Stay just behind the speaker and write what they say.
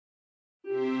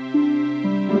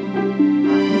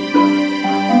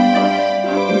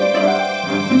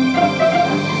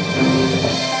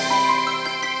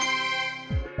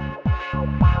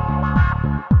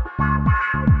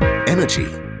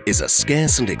Energy is a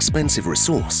scarce and expensive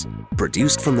resource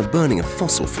produced from the burning of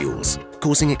fossil fuels,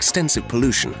 causing extensive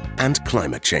pollution and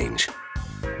climate change,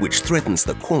 which threatens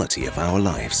the quality of our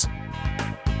lives.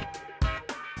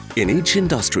 In each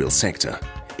industrial sector,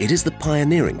 it is the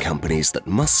pioneering companies that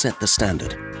must set the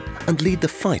standard and lead the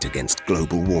fight against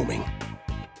global warming.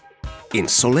 In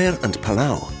Soler and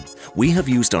Palau, we have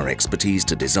used our expertise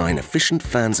to design efficient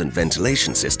fans and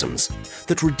ventilation systems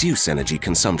that reduce energy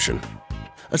consumption,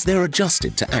 as they're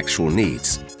adjusted to actual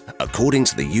needs, according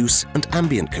to the use and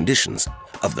ambient conditions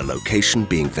of the location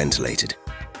being ventilated.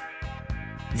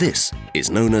 This is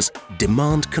known as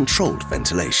demand-controlled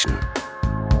ventilation.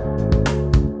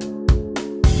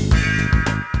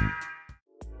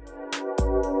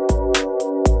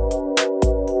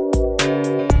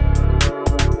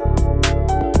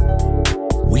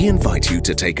 We invite you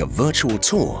to take a virtual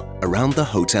tour around the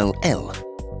Hotel L,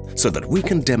 so that we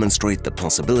can demonstrate the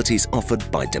possibilities offered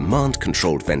by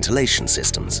demand-controlled ventilation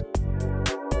systems.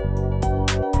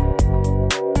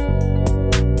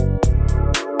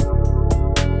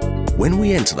 When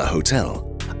we enter the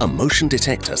hotel, a motion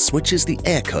detector switches the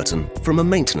air curtain from a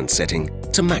maintenance setting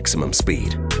to maximum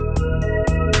speed.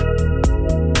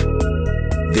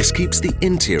 This keeps the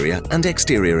interior and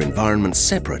exterior environments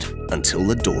separate until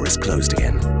the door is closed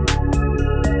again.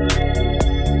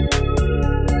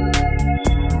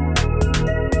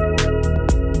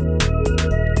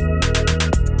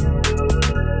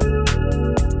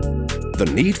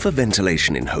 The need for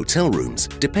ventilation in hotel rooms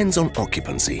depends on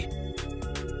occupancy.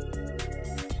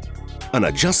 An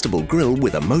adjustable grille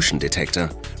with a motion detector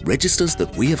registers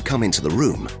that we have come into the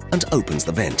room and opens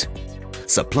the vent,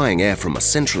 supplying air from a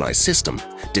centralized system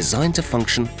designed to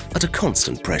function at a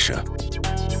constant pressure.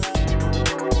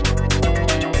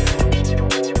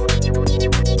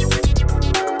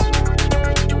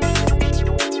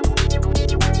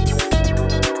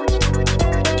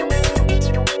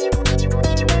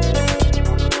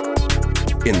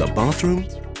 In the bathroom,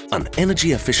 an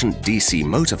energy-efficient DC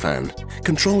motor fan,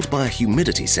 controlled by a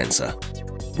humidity sensor,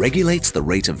 regulates the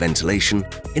rate of ventilation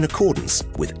in accordance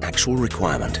with actual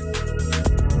requirement.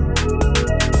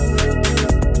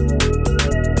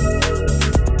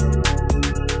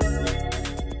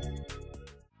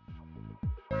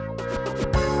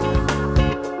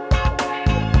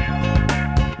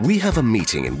 We have a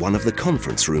meeting in one of the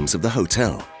conference rooms of the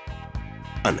hotel.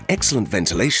 An excellent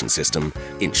ventilation system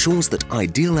ensures that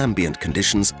ideal ambient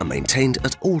conditions are maintained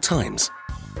at all times.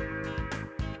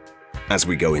 As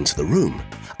we go into the room,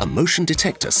 a motion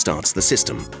detector starts the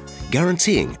system,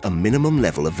 guaranteeing a minimum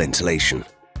level of ventilation.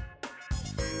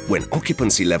 When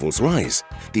occupancy levels rise,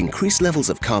 the increased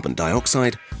levels of carbon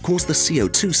dioxide cause the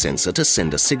CO2 sensor to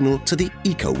send a signal to the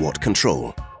EcoWatt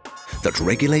control that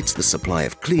regulates the supply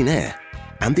of clean air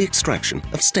and the extraction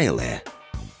of stale air,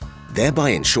 thereby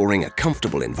ensuring a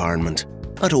comfortable environment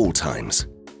at all times.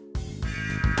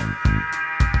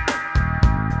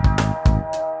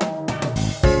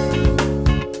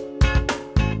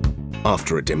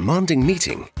 After a demanding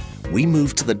meeting, we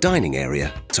move to the dining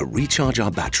area to recharge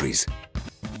our batteries.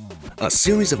 A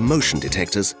series of motion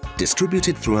detectors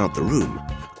distributed throughout the room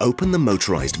open the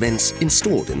motorized vents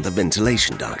installed in the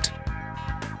ventilation duct.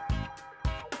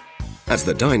 As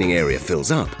the dining area fills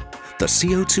up, the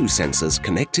CO2 sensors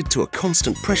connected to a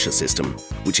constant pressure system,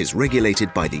 which is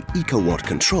regulated by the EcoWatt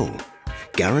control,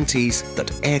 guarantees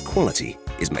that air quality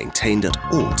is maintained at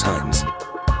all times.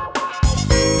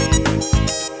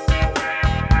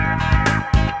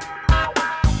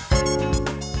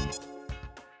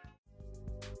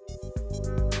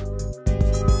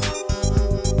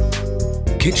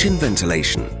 Kitchen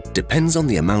ventilation depends on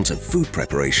the amount of food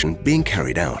preparation being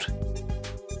carried out.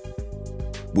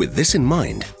 With this in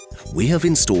mind, we have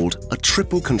installed a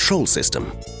triple control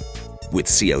system with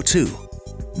CO2,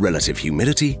 relative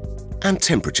humidity, and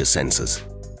temperature sensors.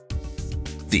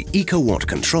 The EcoWatt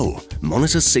control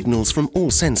monitors signals from all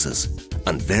sensors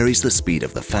and varies the speed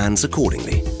of the fans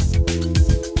accordingly.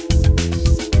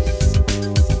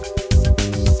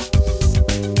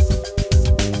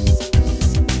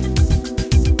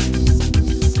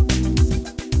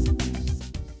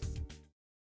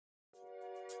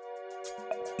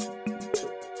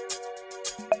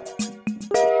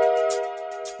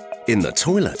 In the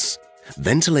toilets,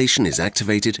 ventilation is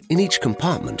activated in each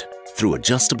compartment through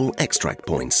adjustable extract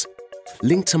points,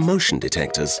 linked to motion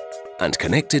detectors and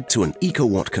connected to an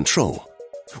EcoWatt control,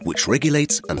 which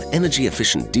regulates an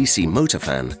energy-efficient DC motor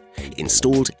fan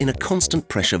installed in a constant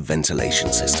pressure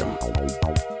ventilation system.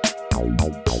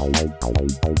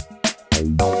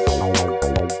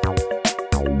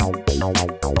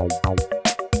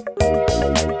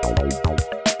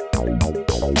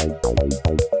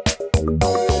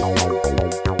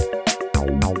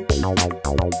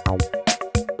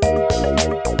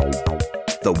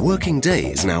 working day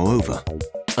is now over,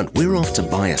 and we're off to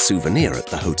buy a souvenir at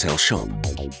the hotel shop.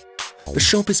 The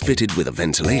shop is fitted with a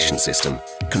ventilation system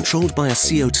controlled by a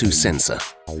CO2 sensor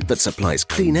that supplies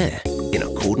clean air in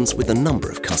accordance with the number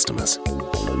of customers.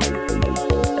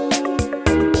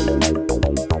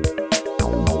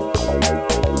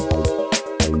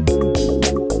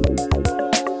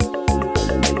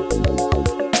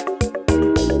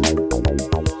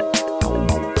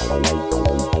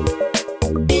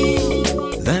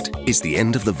 That is the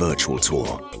end of the virtual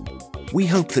tour. We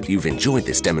hope that you've enjoyed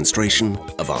this demonstration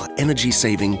of our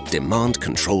energy-saving,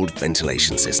 demand-controlled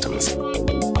ventilation systems.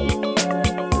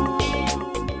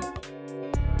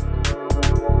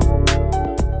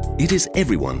 It is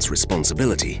everyone's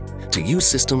responsibility to use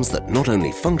systems that not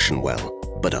only function well,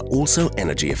 but are also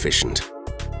energy efficient.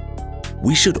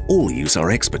 We should all use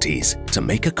our expertise to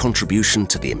make a contribution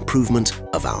to the improvement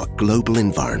of our global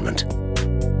environment.